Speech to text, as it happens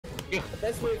The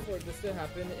best way for this to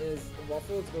happen is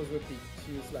Waffles goes with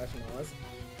Pikachu/Nas,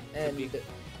 and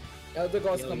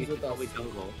Eldegoss comes with us.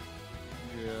 Jungle.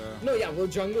 Yeah. No, yeah, we'll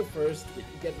jungle first,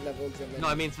 get levels, and then... No,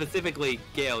 I mean specifically,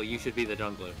 Gale, you should be the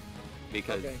jungler.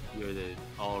 Because you're the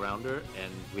all-rounder,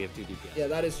 and we have 2 DPS. Yeah,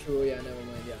 that is true, yeah, never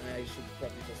mind, yeah, I should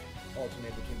probably just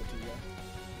alternate between the 2, yeah.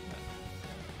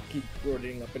 Keep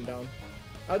rotating up and down.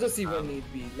 I'll just see what need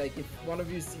be, like, if one of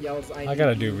you yells, I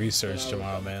gotta do research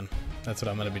tomorrow, man. That's what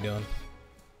I'm gonna be doing.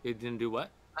 You didn't do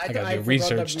what? I gotta do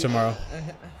research tomorrow.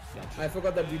 I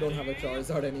forgot that we don't have a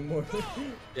Charizard anymore.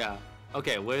 Yeah.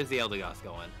 Okay, where's the Eldegoss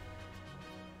going?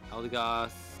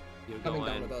 Eldegoss, you're coming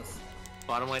going... down with us.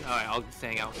 Bottom lane? Alright, I'll just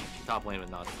hang out top lane with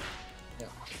Nas. Yeah.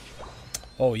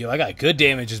 Oh, yo, I got good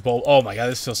damage as Bulb. Oh my god,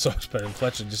 this feels so much better than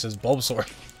Fletcher just as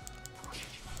Bulbasaur.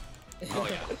 Oh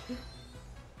yeah.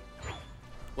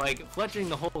 Like, fletching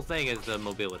the whole thing is the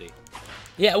mobility.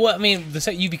 Yeah, well, I mean,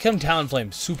 you become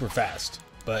Talonflame super fast,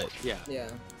 but yeah,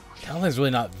 Talonflame's really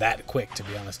not that quick, to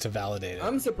be honest, to validate it.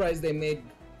 I'm surprised they made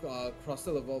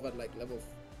Crostal evolve at like level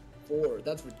 4.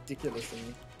 That's ridiculous to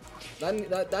me.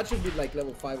 That should be like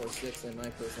level 5 or 6 in my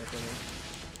personal opinion.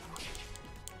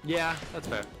 Yeah, that's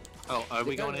fair. Oh, are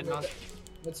we going in now?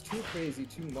 That's too crazy,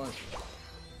 too much.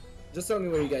 Just tell me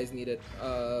where you guys need it.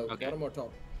 Okay. Bottom or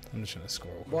top? I'm just gonna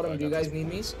score. Bottom, do you guys need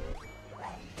me?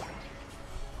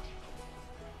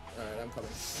 Alright, I'm coming.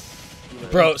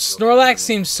 Bro, Snorlax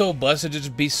seems so busted to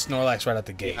just beat Snorlax right out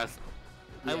the gate. Yes.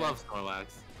 I love Snorlax.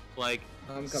 Like,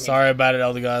 sorry about it,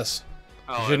 Eldegoss.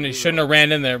 Oh, you shouldn't have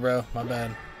ran in there, bro. My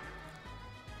bad.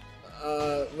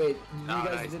 Wait, you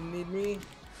guys didn't need me?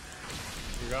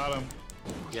 We got him.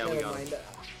 Yeah, Never we got mind. him.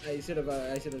 I should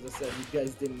have just said you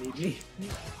guys didn't need me.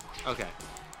 Okay.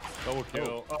 Double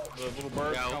kill. Oh, the little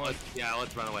bird. Yeah,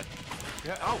 let's run away.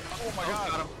 Yeah. Oh my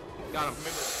god. Got him.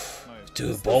 Nice.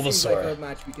 Dude, This Bulbasaur. seems like a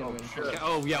match we can win. Okay.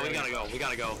 Oh yeah, we gotta go. We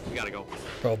gotta go.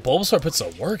 Bro, Bulbasaur puts the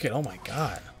work in. Oh my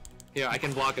god. Here, I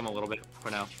can block him a little bit for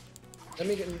now. Let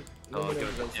me get. Oh, give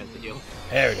it a chance to heal.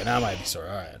 There we go. Now my Ivysaur.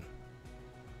 All right.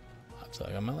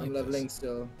 I'm leveling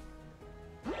still.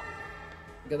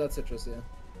 Get that citrus, yeah.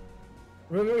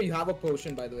 Remember, you have a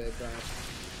potion, by the way, Brad.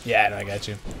 Yeah, no, I got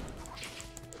you.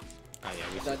 Oh yeah,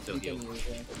 we That should still you heal. can use,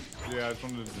 yeah. Yeah, I just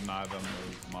wanted to deny them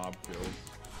those mob kills.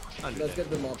 Let's get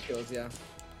the mob kills, yeah.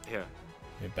 Here.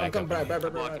 Back come, up.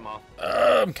 Brad. Block him off.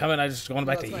 I'm coming. I just going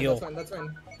back to That's heal. fine, that's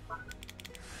fine.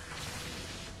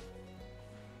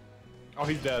 Oh,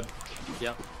 he's dead.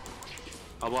 Yep.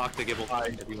 I'll block the Gibble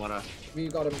if you wanna. We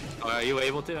got him. Oh, are you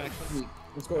able to actually?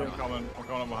 Let's go. I'm coming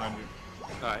up behind you.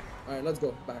 Alright. Alright, let's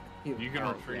go. Back. Heal. You can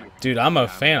retreat. Dude, I'm a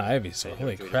fan of Ivysaur.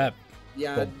 Holy crap.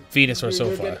 Yeah. Well, Venusaur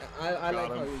so far. I like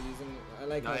how you're using. I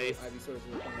like how Ivysaur is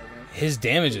working right now. His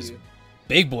damage is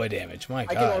big boy damage. My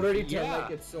god. I can already tell like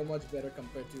it's so much better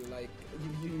compared to like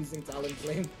you using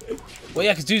Talonflame. Well,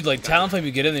 yeah, cause dude, like Talonflame,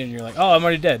 you get in there and you're like, oh, I'm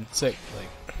already dead. Sick. Like.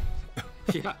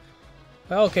 Yeah.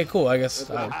 Oh, okay, cool. I guess.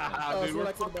 Dude,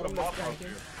 we're fucking them up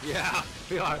here. Yeah,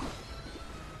 we are.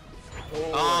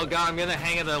 Oh god, I'm gonna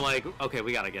hang it like. Okay,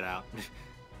 we gotta get out.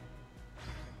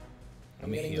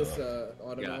 I'm getting this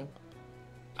auto.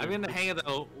 I'm gonna hang at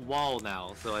the wall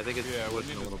now, so I think it's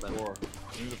working a little better.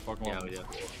 We need to fucking we do.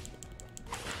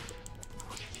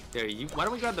 Here, why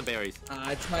don't we grab the berries?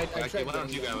 I tried. Actually, why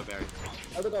don't you grab a berry?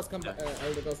 Eldegoss come back.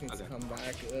 Eldegoss needs to come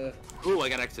back. Ooh, I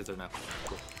got X-Scissor now.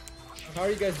 Cool. How are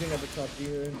you guys doing at the top? Do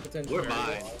you potentially? We're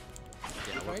fine.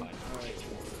 Yeah, we're fine. Alright.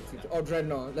 Oh,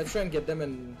 Dreadnought. Let's try and get them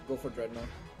and go for Dreadnought.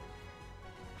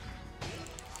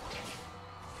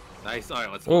 Nice.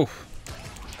 Alright, let's go. Oof.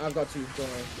 I've got you. Don't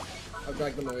worry. I'll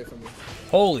drag them away from you.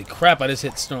 Holy crap! I just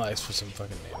hit Snorlax for some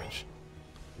fucking damage.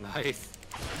 Nice.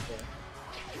 Okay.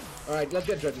 Alright, let's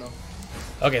get Dreadnought.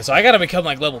 Okay, so I gotta become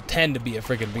like level 10 to be a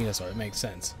freaking Venusaur. It makes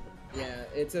sense. Yeah,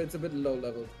 it's a bit low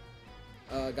level.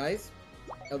 Guys.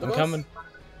 I'm coming.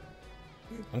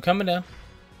 I'm coming down.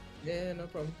 Yeah, no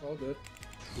problem. All good.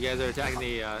 You guys are attacking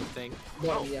the thing.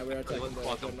 Bottom, yeah, we're attacking the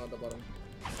Welcome. Dreadnought, the bottom.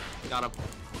 Got him.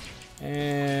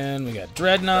 And we got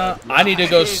Dreadnought. I need to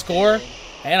go score.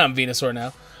 And I'm Venusaur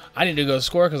now. I need to go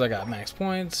score because I got max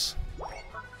points.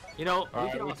 You know,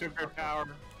 we took our tower.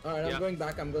 Alright, I'm going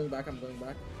back. I need to go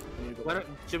back.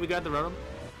 Should we grab the Rotom?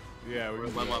 Yeah, we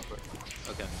can level up.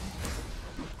 Okay.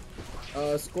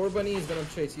 Score Bunny is gonna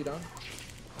chase you down.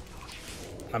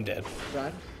 I'm dead.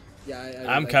 Brad? Yeah,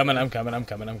 I'm coming. I'm going. I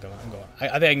think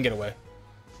I can get away.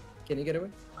 Can you get away?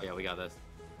 Oh yeah, we got this.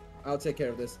 I'll take care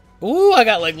of this. Ooh, I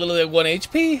got like literally 1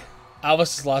 HP. I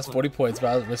almost just lost 40 points, but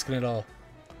I was risking it all.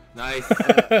 Nice.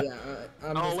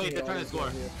 I'm wait, they're trying to score.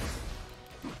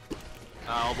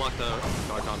 I'll block the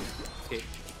Garchomp escape.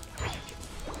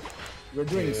 We're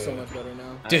doing so much better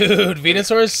now. Dude,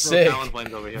 Venusaur's sick.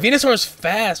 Over here. Venusaur's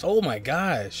fast. Oh my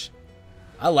gosh.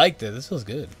 I like this. This feels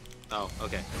good. Oh,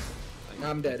 okay.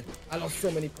 I'm dead. I lost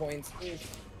so many points.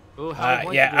 Ooh,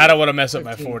 yeah, I don't want to mess up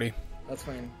my 40. That's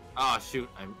fine. Oh shoot,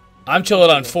 I'm chilling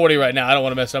on 40 right now. I don't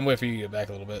want to mess. I'm waiting for you to get back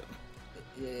a little bit.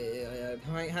 Yeah.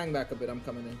 Hang back a bit. I'm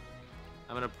coming in.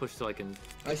 I'm gonna push so I can.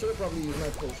 I should have probably used my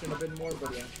potion a bit more,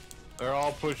 but yeah. They're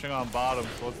all pushing on bottom,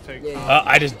 so let's take.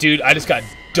 I just got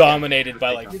dominated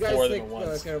by like 4 of them at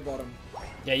once. Care bottom.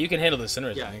 Yeah, you can handle the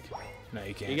centers, Yeah. I think. No,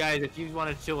 you can't. You guys, if you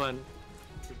want to chill and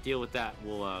deal with that,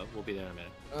 we'll be there in a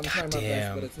minute. I'm trying my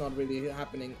best, but it's not really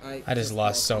happening. I just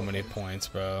lost so many points,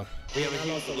 bro. We have a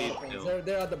I lost a lot of points.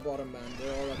 They're at the bottom, man.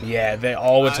 They're all at the Yeah, they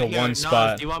all went to here, one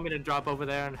spot. Do you want me to drop over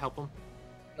there and help them?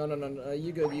 No.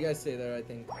 You good? You guys stay there, I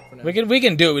think. For now. We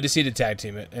can do it. We just need to tag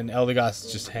team it, and Eldegoss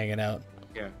is just hanging out.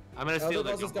 Here, I'm gonna steal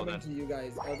the Eldegoss is coming then. to you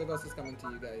guys. Eldegoss is coming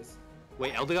to you guys.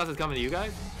 Wait, Eldegoss is coming to you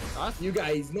guys? Us? You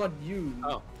guys, not you.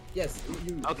 Oh. Yes,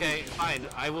 you. Okay, fine.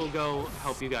 I will go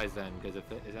help you guys then, because if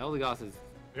Eldegoss is.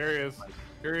 Here he is.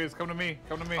 Here he is. Come to me.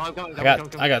 Come to me. Oh, I'm coming,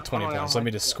 I got 20 points. Let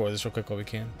me just score this real quick while we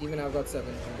can. Even I've got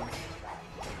 7 points.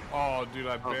 Oh, dude,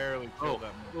 I barely killed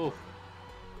that man. Ooh.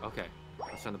 Okay.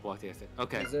 I was trying to block the exit.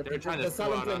 Okay. Is there They're trying the to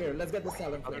silent flame here. Let's get the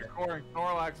silent flame. They're scoring.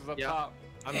 Snorlax is up top.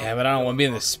 Yeah, but I don't want to be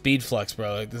in the speed flux,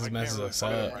 bro. Like this messes us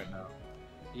up. Right now.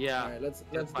 Yeah. Alright, let's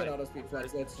get out of speed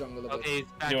flex. Let's jungle a bit. Okay, he's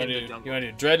back You in want the to jungle.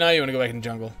 do Dreadnought? You want to go back in the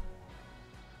jungle?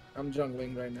 I'm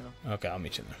jungling right now. Okay, I'll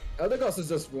meet you there. Eldegoss is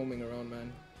just roaming around,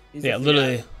 man. He's Yeah, just-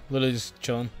 literally just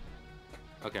chilling.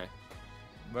 Okay.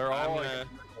 They're all.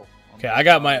 Okay, I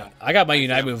got my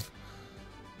Unite move.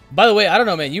 By the way, I don't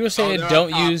know, man. You were saying they're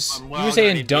don't up top. use. I'm You well were saying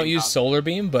underneath don't being use top. Solar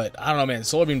Beam, but I don't know, man.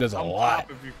 Solar Beam does a Come lot.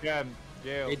 top if you can.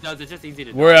 Yeah. It does. It's just easy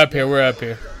to. We're up here. We're up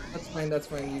here. That's fine. That's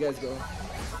fine. You guys go.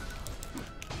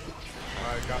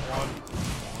 Alright, got one.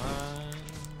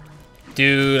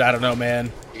 Dude, I don't know,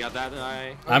 man. You got that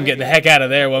guy. I'm getting the heck out of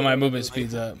there while my movement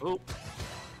speeds up. Oh.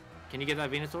 Can you get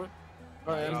that Venusaur?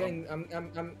 Alright,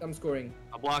 I'm scoring.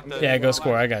 I'll block the. Yeah, go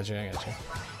score. I got you. Yep.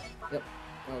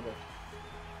 I'll go.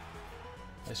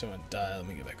 I just want to die. Let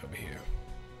me get back over here.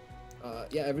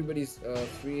 Yeah, everybody's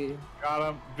free. Got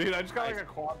him. Dude, I just got like a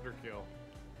quadra kill.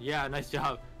 Yeah, nice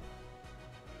job.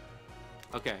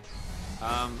 Okay.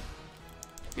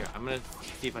 Here, I'm gonna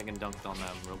see if I can dunk on them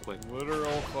real quick.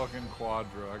 Literal fucking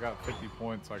quadra. I got 50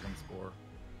 points I can score.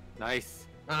 Nice.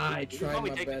 I You can tried probably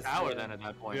my take best. the tower yeah. then at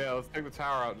that point. Yeah, let's take the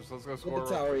tower out. Just let's go score. With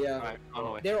the tower, yeah. Alright, on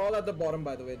the way. They're all at the bottom,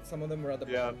 by the way. Some of them are at the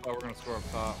Yeah, I bottom. thought we were gonna score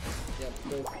up top. Yeah,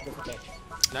 go for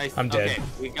that. Nice. I'm dead. Okay,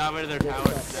 we got rid of their Go tower. for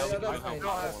that. Yeah, that's I fine. still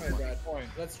That's have fine, Brad. point.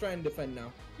 Let's try and defend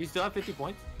now. You still have 50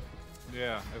 points?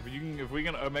 Yeah, if we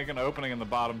can make an opening in the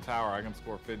bottom tower, I can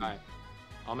score 50. Alright.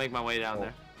 I'll make my way down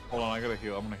there. Hold on, I gotta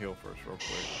heal. I'm gonna heal first, real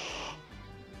quick.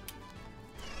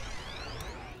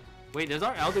 Wait, does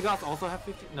our Eldegoss also have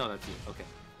 50? No, that's you. Okay.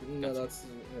 No, that's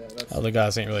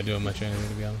Eldegoss ain't really doing much anything,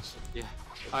 to be honest. Yeah.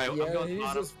 Alright, I'm yeah, going he's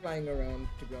bottom. just flying around,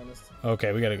 to be honest.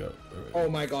 Okay, we gotta go. Oh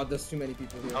my god, there's too many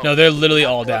people here. No, they're literally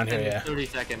all down here, yeah. 30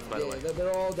 seconds, by the way.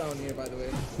 They're all down here, by the way.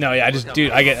 No, yeah,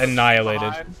 dude, I get annihilated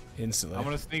Behind. instantly. I'm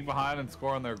gonna sneak behind and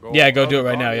score on their goal. Yeah, go do it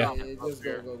right now, yeah. Just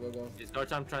go. Is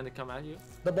Darcham trying to come at you?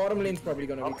 The bottom lane's probably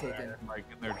gonna be Up taken. there, like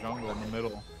in their jungle in the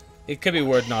middle. It could be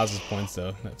worth Naz's points,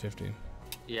 though, at 15.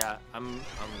 Yeah, I'm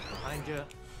behind you.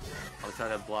 I'll try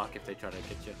to block if they try to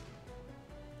get you.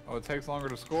 Oh, it takes longer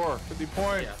to score. 50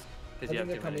 points. Yeah. I Because you think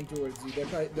they're have too many. coming towards you.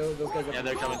 Those guys are Yeah,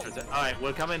 they're coming towards it. Alright,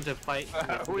 we're coming to fight.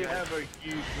 We have a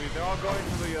huge lead. They're all going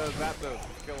to the Zapdos.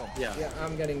 Let's kill them. Yeah. Yeah,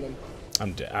 I'm getting them.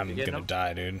 I'm getting gonna them?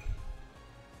 die, dude.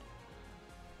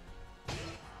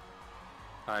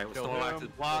 Alright, Kill Snorlax him, is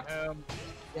blocked. kill him.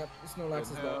 Yep, Snorlax is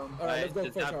Kill well. him. Alright, let's go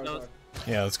Alright, for is Zapdos- Charizard.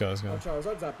 Yeah, let's go, let's Oh, go.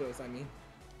 Charizard, Zapdos, I mean.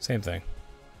 Same thing.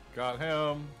 Got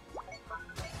him.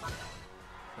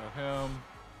 Got him.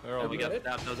 They're all And we got dead.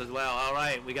 Zapdos as well.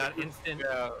 Alright, we got instant.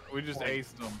 Yeah, we just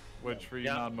points. aced them, which for you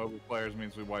Yeah. non-mobile players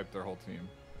means we wiped their whole team.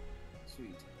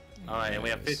 Sweet. Alright, and we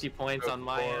have Nice. 50 points on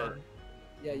my Score. end.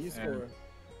 Yeah, you score.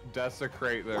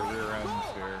 Desecrate their rear ends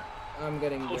here. I'm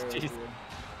getting Oh, there. jeez. too.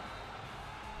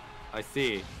 I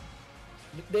see.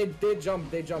 They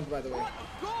jumped, by the way.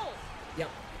 Yeah.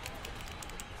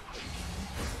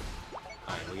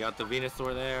 Alright, we got the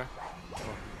Venusaur there.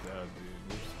 Yeah,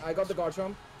 dude. I got the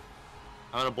Garchomp.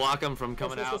 I'm gonna block him from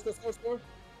coming out. Score.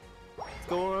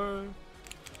 Score!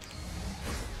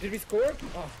 Did we score?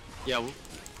 Oh, Yeah,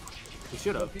 we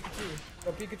should no, have. Pikachu.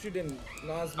 No, Pikachu didn't.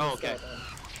 Nas Oh, missed okay. out.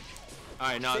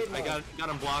 Alright, no, Save I Nas. got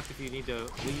him blocked if you need to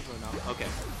leave or not. Okay,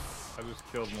 I just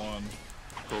killed one.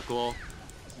 cool.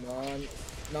 Come on.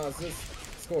 Nas,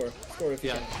 just score. Score if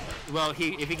you Yeah. can. Well, if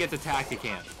he gets attacked, he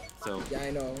can't. So. Yeah,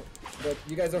 I know. But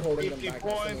you guys are holding them 50 back.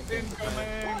 points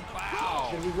incoming. Wow.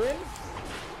 Did we win?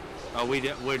 Oh,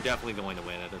 we're definitely going to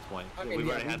win at this point. Okay, We've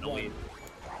yeah, already had the lead.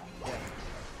 Yeah.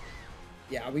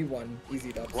 Yeah, we won.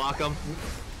 Easy dubs. Block them.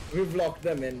 We've locked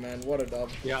them in, man. What a dub.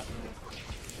 Yeah.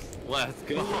 Let's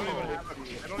go.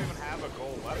 They don't even have a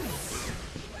goal left.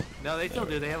 No, they still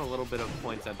do. They have a little bit of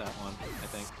points at that one, I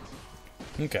think.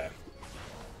 Okay.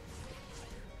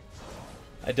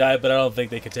 I died, but I don't think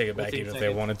they could take it back 15 even if they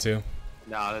seconds. wanted to.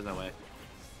 No, there's no way.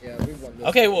 Yeah, we won this.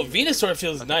 Okay, well, Venusaur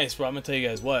feels nice, bro. I'm gonna tell you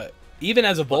guys what. Even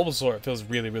as a Bulbasaur, it feels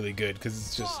really, really good because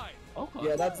it's just. Okay.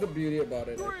 Yeah, that's the beauty about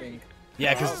it, I think.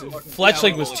 Yeah, because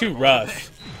Fletchling was too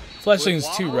rough. Fletchling was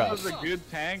too rough. If Waddle is a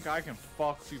good tank, I can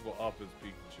fuck people up as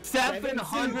Pikachu.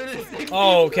 760.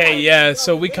 Oh, okay, yeah.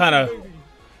 So we kind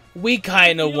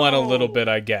of won a little bit,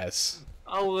 I guess.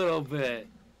 A little bit.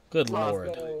 Good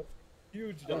lord. So,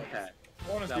 huge dub. Okay.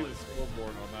 I want to That see was- the scoreboard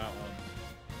on that one.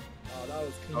 Oh, that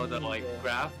was clean, Oh, the like bro.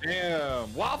 graph.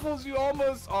 Damn, Waffles, you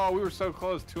almost. Oh, we were so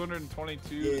close.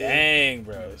 222. Dang,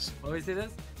 bros. Let me see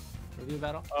this. Review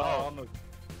battle. Oh, on the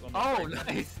Oh,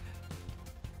 nice.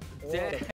 What a Dang.